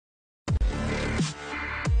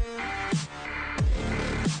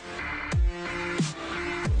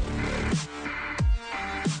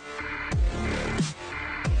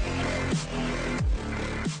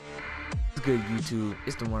Good YouTube?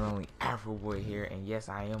 It's the one and only Afroboy here, and yes,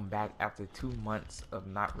 I am back after 2 months of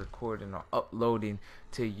not recording or uploading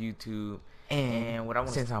to YouTube. And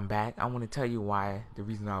since I'm back, I want to tell you why the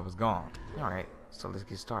reason I was gone. Alright, so let's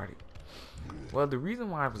get started. Well, the reason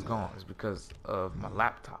why I was gone is because of my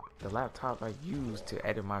laptop. The laptop I used to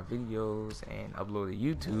edit my videos and upload to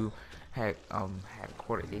YouTube had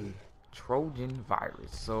caught a Trojan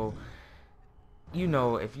virus. So you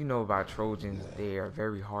know, if you know about Trojans, they are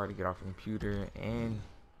very hard to get off a computer, and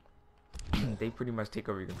they pretty much take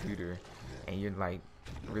over your computer, and you're like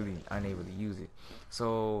really unable to use it.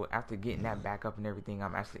 So after getting that back up and everything,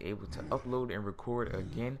 I'm actually able to upload and record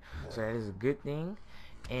again. So that is a good thing.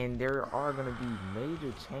 And there are going to be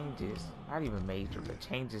major changes, not even major, but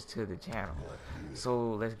changes to the channel.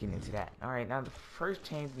 So let's get into that. Alright, now the first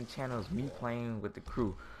change in the channel is me playing with the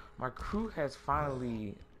crew. My crew has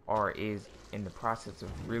finally, or is in the process of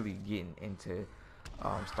really getting into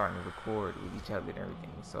starting to record with each other and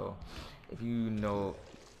everything. So if you know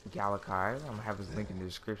Galakai, I'm gonna have his link in the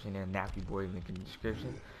description, and Nappy Boy link in the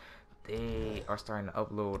description. They are starting to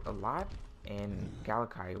upload a lot, and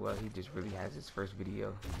Galakai, well, he just really has his first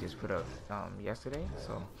video he just put up yesterday.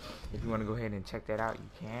 So if you want to go ahead and check that out,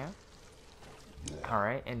 you can.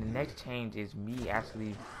 Alright, and the next change is me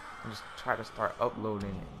actually just try to start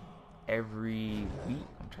uploading every week.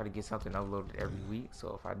 I'm trying to get something uploaded every week.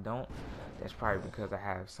 So if I don't, that's probably because I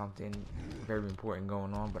have something very important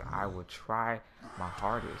going on, but I will try my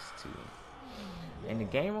hardest to. And the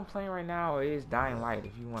game I'm playing right now is Dying Light.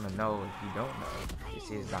 If you want to know, if you don't know, this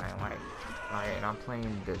is Dying Light. Alright, and I'm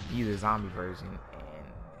playing the zombie version, and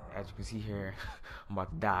as you can see here, I'm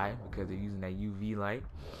about to die because they're using that UV light,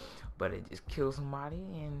 but it just kills somebody.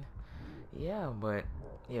 And yeah, but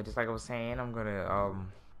yeah, just like I was saying, I'm gonna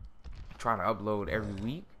trying to upload every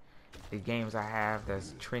week. The games I have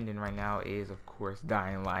that's trending right now is, of course,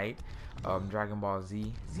 Dying Light, Dragon Ball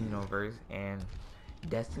Z, Xenoverse, and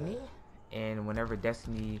Destiny. And whenever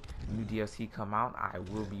Destiny new DLC come out, I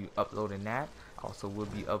will be uploading that. Also will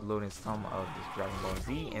be uploading some of this Dragon Ball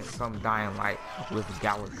Z and some Dying Light with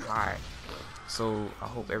Galakai. So I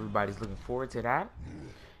hope everybody's looking forward to that.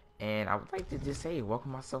 And I would like to just say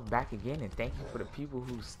welcome myself back again, and thank you for the people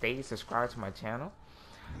who stay subscribed to my channel.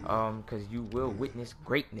 Because you will witness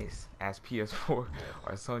greatness, as PS4 or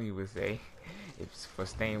Sony would say, it's for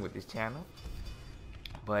staying with this channel.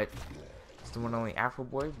 But it's the one and only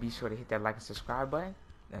Afroboy. Be sure to hit that like and subscribe button,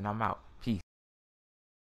 and I'm out.